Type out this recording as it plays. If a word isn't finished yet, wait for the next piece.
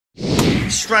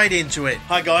straight into it.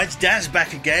 Hi guys, Daz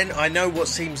back again. I know what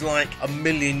seems like a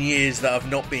million years that I've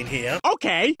not been here.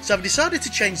 Okay. So I've decided to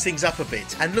change things up a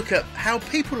bit and look at how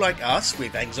people like us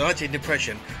with anxiety and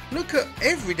depression look at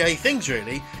everyday things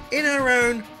really in our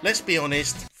own, let's be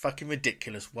honest, fucking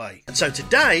ridiculous way. And so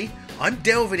today I'm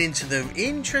delving into the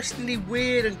interestingly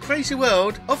weird and crazy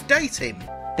world of dating.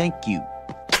 Thank you.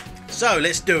 So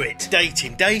let's do it.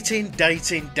 Dating.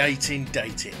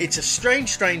 It's a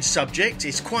strange subject.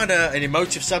 It's quite an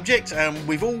emotive subject, and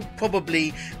we've all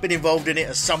probably been involved in it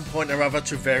at some point or other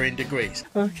to varying degrees.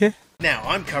 Okay. Now,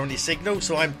 I'm currently single,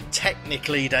 so I'm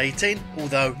technically dating,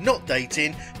 although not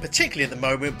dating, particularly at the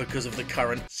moment because of the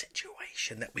current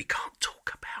situation that we can't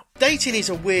talk about. Dating is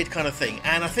a weird kind of thing,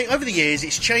 and I think over the years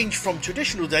it's changed from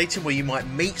traditional dating where you might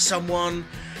meet someone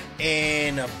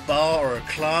in a bar or a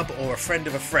club or a friend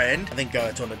of a friend and then go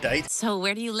out on a date. So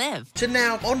where do you live? To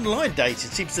now online dating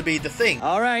seems to be the thing.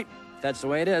 All right, that's the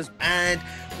way it is. And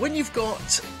when you've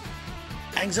got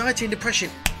anxiety and depression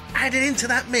added into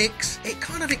that mix, it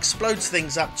kind of explodes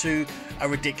things up to a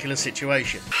ridiculous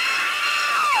situation.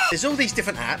 There's all these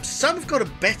different apps. Some have got a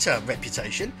better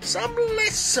reputation, some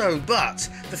less so. But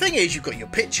the thing is, you've got your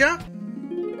picture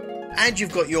and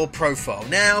you've got your profile.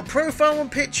 Now, profile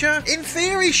and picture, in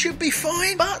theory, should be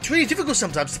fine, but it's really difficult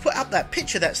sometimes to put up that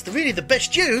picture that's really the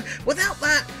best you without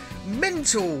that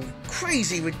mental,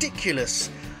 crazy, ridiculous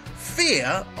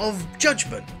fear of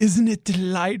judgment. Isn't it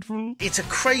delightful? It's a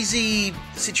crazy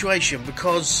situation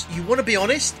because you want to be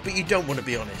honest, but you don't want to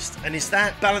be honest. And it's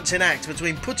that balancing act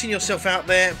between putting yourself out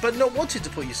there, but not wanting to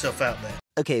put yourself out there.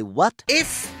 Okay, what?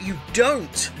 If you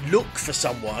don't look for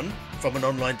someone from an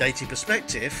online dating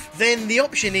perspective, then the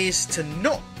option is to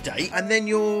not date, and then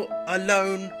you're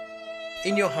alone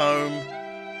in your home,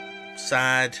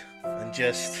 sad, and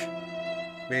just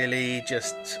really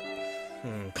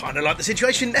kind of like the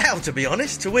situation now, to be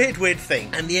honest. It's a weird thing.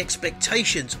 And the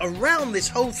expectations around this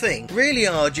whole thing really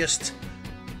are just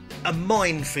a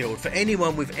minefield for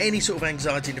anyone with any sort of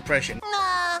anxiety and depression. Nah,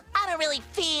 I don't really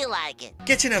feel like it.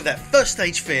 Getting over that first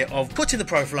stage fear of putting the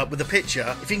profile up with a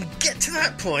picture, if you can get to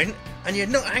that point and you're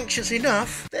not anxious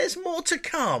enough, there's more to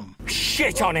come.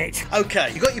 Shit on it.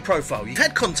 Okay, you got your profile, you've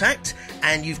had contact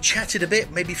and you've chatted a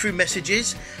bit, maybe through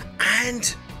messages,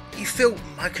 and you feel,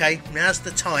 okay, now's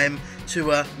the time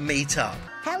to meet up.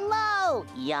 Hello,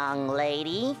 young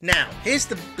lady. Now, here's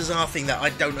the bizarre thing that I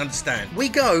don't understand. We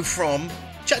go from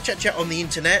chat on the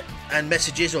internet and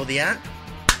messages or the app,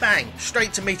 bang,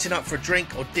 straight to meeting up for a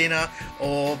drink or dinner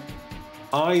or...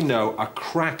 I know a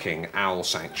cracking owl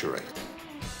sanctuary.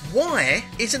 Why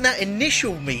isn't that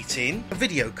initial meeting a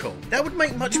video call? That would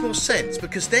make much more sense,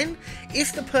 because then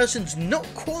if the person's not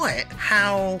quite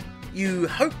how you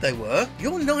hope they were,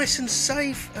 you're nice and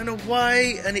safe and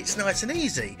away and it's nice and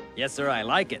easy. Yes, sir, I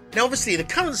like it. Now, obviously, the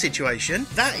current situation,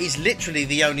 that is literally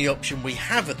the only option we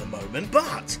have at the moment,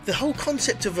 but the whole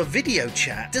concept of a video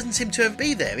chat doesn't seem to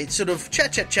be there. It's sort of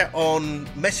chat on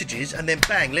messages and then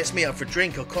bang, let's meet up for a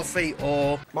drink or coffee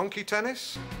or... Monkey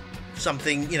tennis?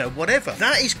 Something, whatever.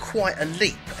 That is quite a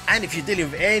leap. And if you're dealing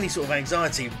with any sort of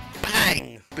anxiety,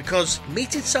 bang! Because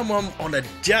meeting someone on a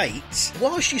date,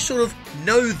 whilst you sort of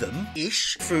know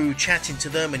them-ish through chatting to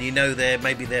them and you know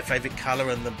maybe their favourite colour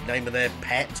and the name of their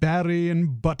pet. Barry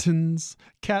and Buttons,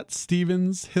 Cat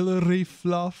Stevens, Hillary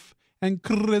Fluff, and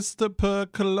Christopher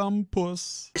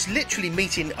Columbus. It's literally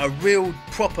meeting a real,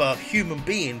 proper human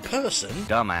being person.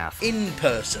 Dumbass. In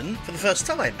person for the first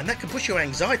time. And that can push your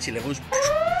anxiety levels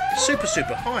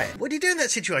super high. What do you do in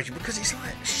that situation? Because it's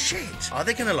like, shit, are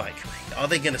they going to like me? Are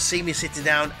they going to see me sitting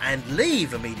down and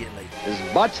leave immediately?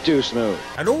 His butt's too smooth.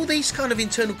 And all these kind of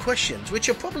internal questions, which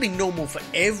are probably normal for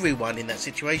everyone in that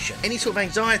situation. Any sort of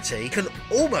anxiety can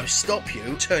almost stop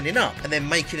you turning up and then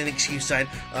making an excuse saying,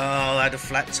 oh, I had a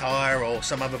flat tire or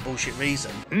some other bullshit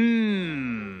reason.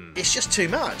 It's just too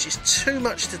much. It's too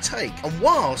much to take. And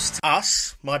whilst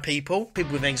us, my people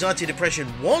with anxiety and depression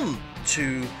want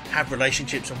to have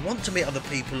relationships and want to meet other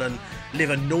people and live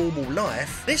a normal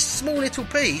life, this small little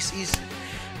piece is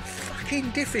fucking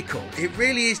difficult. It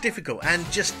really is difficult and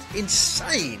just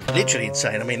insane. Literally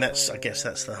insane. I mean, I guess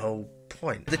that's the whole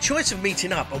point. The choice of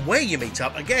meeting up and where you meet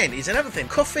up, again, is another thing.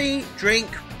 Coffee, drink,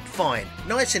 fine.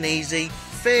 Nice and easy.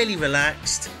 Fairly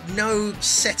relaxed. No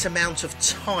set amount of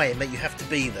time that you have to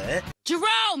be there.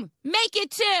 Jerome, make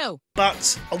it 2.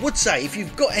 But I would say, if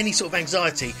you've got any sort of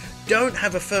anxiety, don't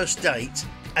have a first date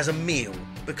as a meal,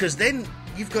 because then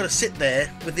you've got to sit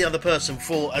there with the other person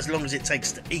for as long as it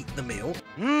takes to eat the meal.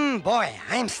 Boy,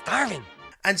 I'm starving.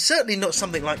 And certainly not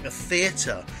something like the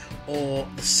theatre or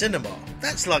the cinema.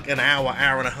 That's like an hour,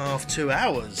 hour and a half, 2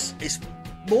 hours. It's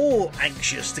more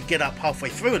anxious to get up halfway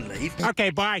through and leave. Okay,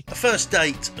 bye. The first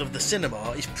date of the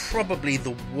cinema is probably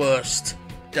the worst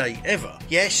date ever.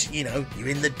 Yes, you know, you're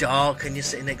in the dark and you're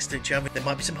sitting next to each other. There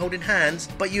might be some holding hands,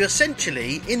 but you're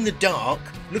essentially in the dark,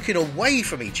 looking away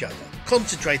from each other,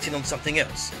 concentrating on something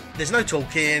else. There's no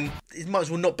talking. It might as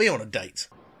well not be on a date.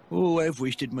 Oh, I've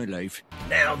wasted my life.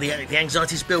 Now the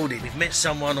anxiety's building. We've met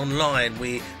someone online,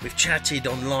 we've chatted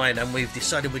online, and we've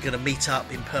decided we're going to meet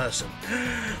up in person.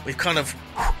 We've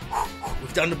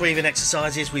done the breathing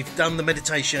exercises, we've done the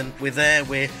meditation, we're there,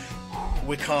 we're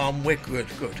calm, we're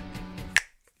good.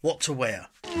 What to wear?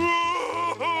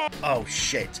 Oh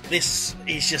shit. This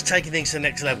is just taking things to the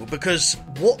next level, because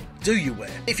what do you wear?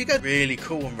 If you go really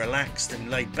cool and relaxed and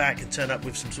laid back and turn up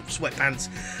with some sort of sweatpants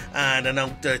and an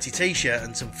old dirty t-shirt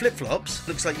and some flip-flops,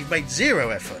 looks like you've made zero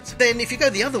effort. Then if you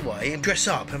go the other way and dress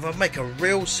up and make a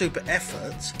real super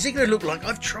effort, is it going to look like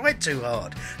I've tried too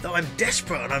hard, that I'm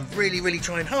desperate and I'm really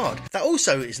trying hard? That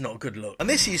also is not a good look. And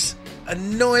this is a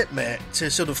nightmare to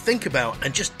sort of think about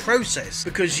and just process,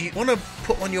 because you want to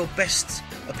put on your best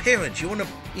appearance. You want to,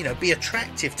 you know, be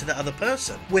attractive to the other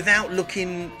person without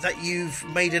looking that you've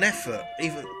made an effort.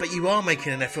 But you are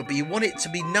making an effort, but you want it to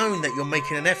be known that you're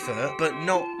making an effort, but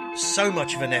not so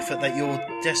much of an effort that you're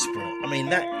desperate. I mean,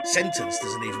 that sentence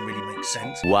doesn't even really make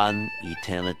sense. One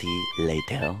eternity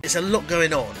later. It's a lot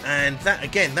going on, and that,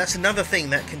 again, that's another thing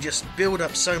that can just build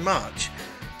up so much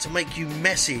to make you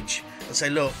message and say,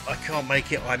 look, I can't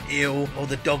make it, I'm ill, or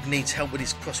the dog needs help with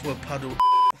his crossword puzzle.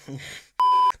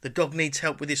 The dog needs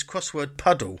help with his crossword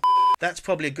puzzle. That's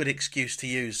probably a good excuse to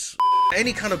use.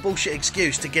 Any kind of bullshit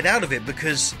excuse to get out of it,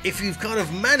 because if you've kind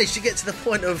of managed to get to the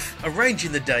point of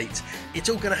arranging the date, it's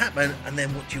all going to happen, and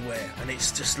then what do you wear? And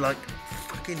it's just like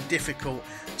fucking difficult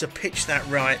to pitch that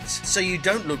right so you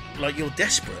don't look like you're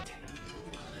desperate.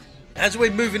 As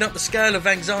we're moving up the scale of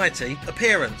anxiety,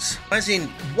 appearance, as in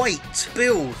weight,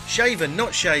 build, shaven,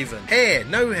 not shaven, hair,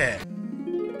 no hair,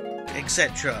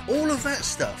 etc. All of that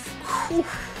stuff. Whew.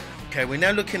 Okay, we're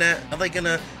now looking at, are they going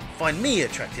to find me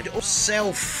attractive? Or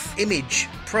self-image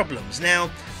problems. Now,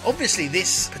 obviously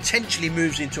this potentially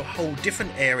moves into a whole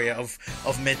different area of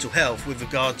mental health with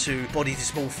regard to body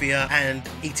dysmorphia and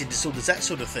eating disorders, that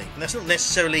sort of thing. And that's not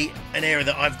necessarily an area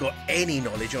that I've got any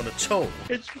knowledge on at all.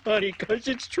 It's funny because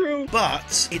it's true.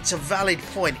 But it's a valid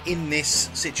point in this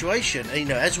situation. You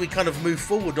know, as we kind of move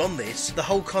forward on this, the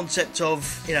whole concept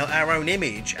of, you know, our own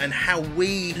image and how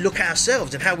we look at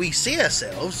ourselves and how we see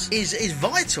ourselves is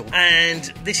vital.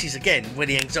 And this is, again, where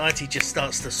the anxiety just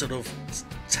starts to sort of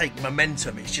take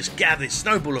momentum. It's just gathered,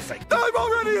 snowball effect. I'm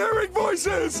already hearing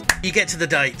voices! You get to the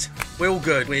date, we're all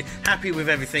good, we're happy with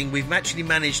everything, we've actually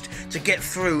managed to get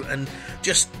through and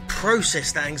just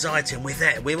process that anxiety, and we're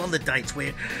there, we're on the date,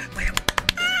 we're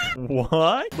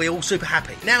What? we're all super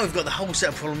happy. Now we've got the whole set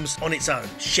of problems on its own.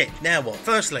 Shit, now what?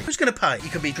 Firstly, who's going to pay? You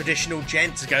can be traditional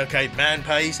gent to go, okay, man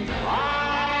pays.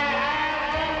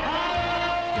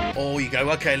 Or you go,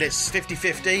 okay, let's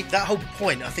 50-50. That whole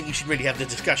point, I think you should really have the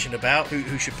discussion about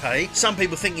who should pay. Some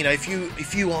people think, you know, if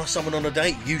you are someone on a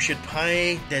date, you should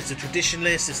pay. There's the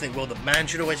traditionalists that think, well, the man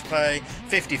should always pay.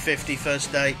 50-50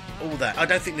 first date, all that. I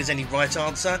don't think there's any right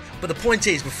answer. But the point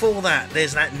is, before that,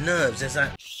 there's that nerves, there's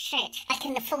that shit, I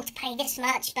can afford to pay this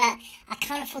much, but I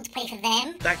can't afford to pay for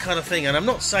them. that kind of thing. And I'm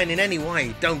not saying in any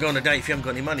way don't go on a date if you haven't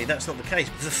got any money. That's not the case.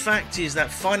 The fact is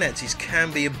that finances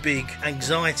can be a big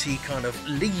anxiety kind of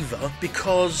lever,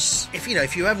 because if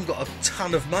you haven't got a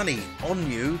ton of money on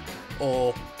you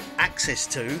or access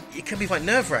to, it can be quite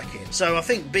nerve-wracking. So I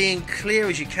think being clear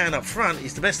as you can up front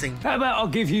is the best thing. How about I'll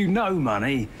give you no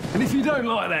money, and if you don't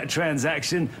like that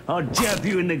transaction, I'll jab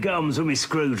you in the gums with my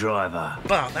screwdriver.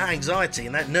 But that anxiety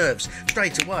and that nerves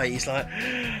straight away is like,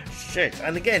 shit.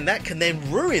 And again, that can then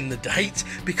ruin the date,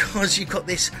 because you've got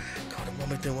this, God,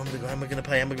 what am I doing? Am I going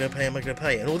to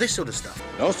pay? And all this sort of stuff.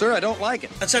 No, sir, I don't like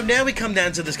it. And so now we come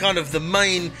down to this kind of the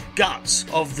main guts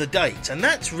of the date, and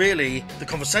that's really the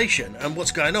conversation and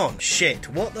what's going on. Shit,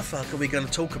 what the fuck are we going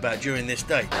to talk about during this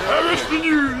date?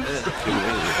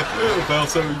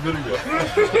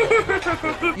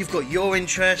 You've got your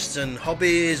interests and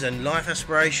hobbies and life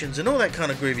aspirations and all that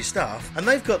kind of groovy stuff, and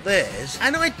they've got theirs,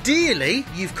 and ideally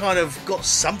you've kind of got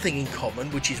something in common,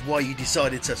 which is why you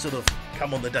decided to sort of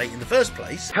come on the date in the first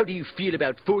place. How do you feel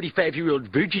about 45-year-old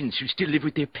virgins who still live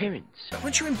with their parents?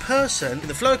 Once you're in person,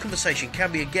 the flow of conversation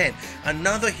can be, again,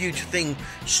 another huge thing.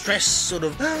 Stress, sort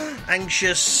of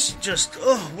anxious, just,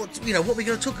 what are we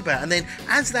going to talk about? And then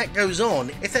as that goes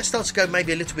on, if that starts to go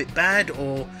maybe a little bit bad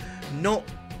or not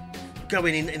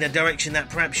going in a direction that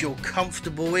perhaps you're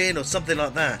comfortable in or something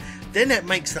like that, then that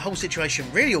makes the whole situation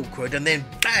really awkward, and then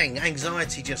bang,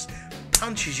 anxiety just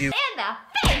punches you In the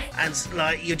face! and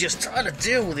like you're just trying to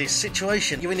deal with this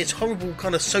situation. You're in this horrible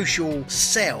kind of social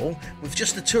cell with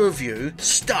just the two of you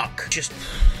stuck, just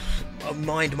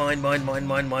mind,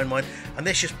 and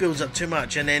this just builds up too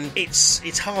much, and then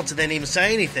it's hard to then even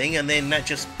say anything, and then that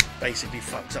just basically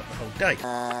fucks up the whole day.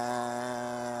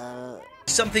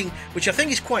 Something which I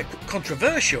think is quite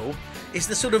controversial is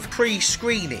the sort of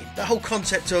pre-screening, the whole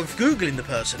concept of Googling the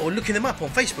person or looking them up on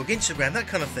Facebook, Instagram, that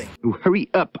kind of thing. Oh, hurry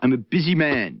up, I'm a busy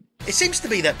man. It seems to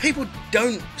be that people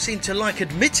don't seem to like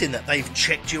admitting that they've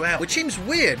checked you out, which seems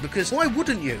weird, because why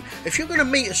wouldn't you? If you're going to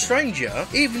meet a stranger,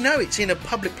 even though it's in a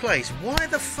public place, why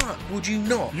the fuck would you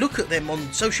not look at them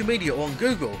on social media or on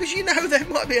Google? Because you know they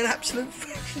might be an absolute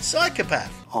fucking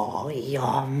psychopath. Oh,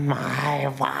 you're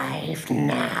my wife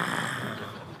now.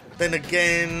 Then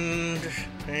again,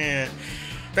 yeah,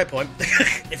 fair point.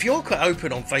 If you're quite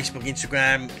open on Facebook,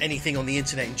 Instagram, anything on the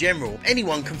internet in general,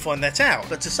 anyone can find that out.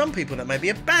 But to some people that may be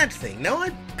a bad thing. Now, I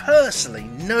personally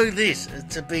know this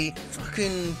to be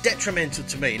fucking detrimental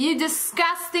to me. You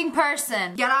disgusting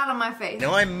person. Get out of my face.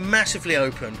 Now, I'm massively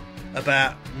open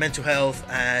about mental health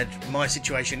and my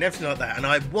situation and everything like that, and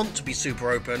I want to be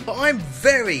super open, but I'm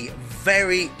very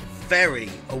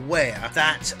aware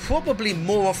that probably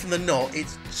more often than not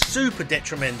it's super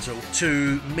detrimental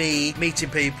to me meeting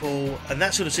people and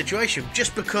that sort of situation,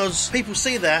 just because people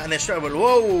see that and they're straight away,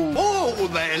 whoa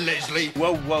there, Leslie,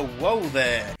 whoa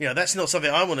there, you know, that's not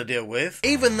something I want to deal with,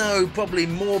 even though probably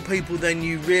more people than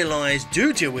you realise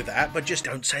do deal with that, but just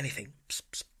don't say anything. Psst,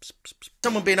 psst, psst, psst.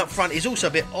 Someone being upfront is also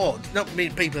a bit odd. Not many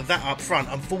people are that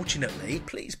upfront, unfortunately.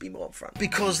 Please be more upfront.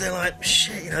 Because they're like,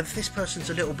 shit, you know, if this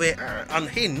person's a little bit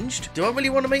unhinged, do I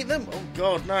really want to meet them? Oh,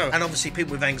 God, no. And obviously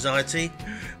people with anxiety,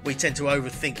 we tend to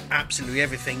overthink absolutely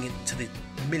everything to the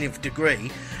millionth degree.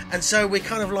 And so we're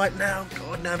kind of like, no,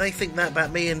 God, no, they think that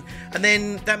about me. And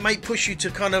then that may push you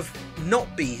to kind of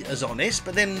not be as honest,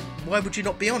 but then why would you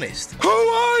not be honest? Who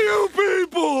are you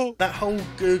people? That whole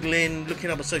Googling, looking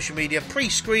up on social media,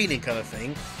 pre-screening kind of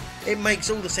thing, it makes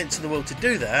all the sense in the world to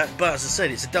do that, but as I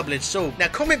said, it's a double-edged sword. Now,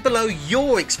 comment below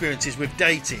your experiences with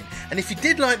dating, and if you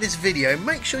did like this video,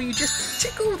 make sure you just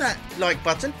tickle that like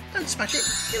button. Don't smash it,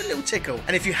 give it a little tickle.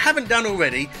 And if you haven't done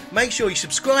already, make sure you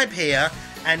subscribe here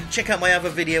and check out my other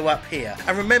video up here.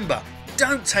 And remember,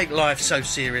 don't take life so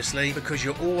seriously, because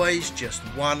you're always just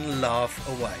one laugh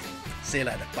away. See you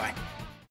later, bye.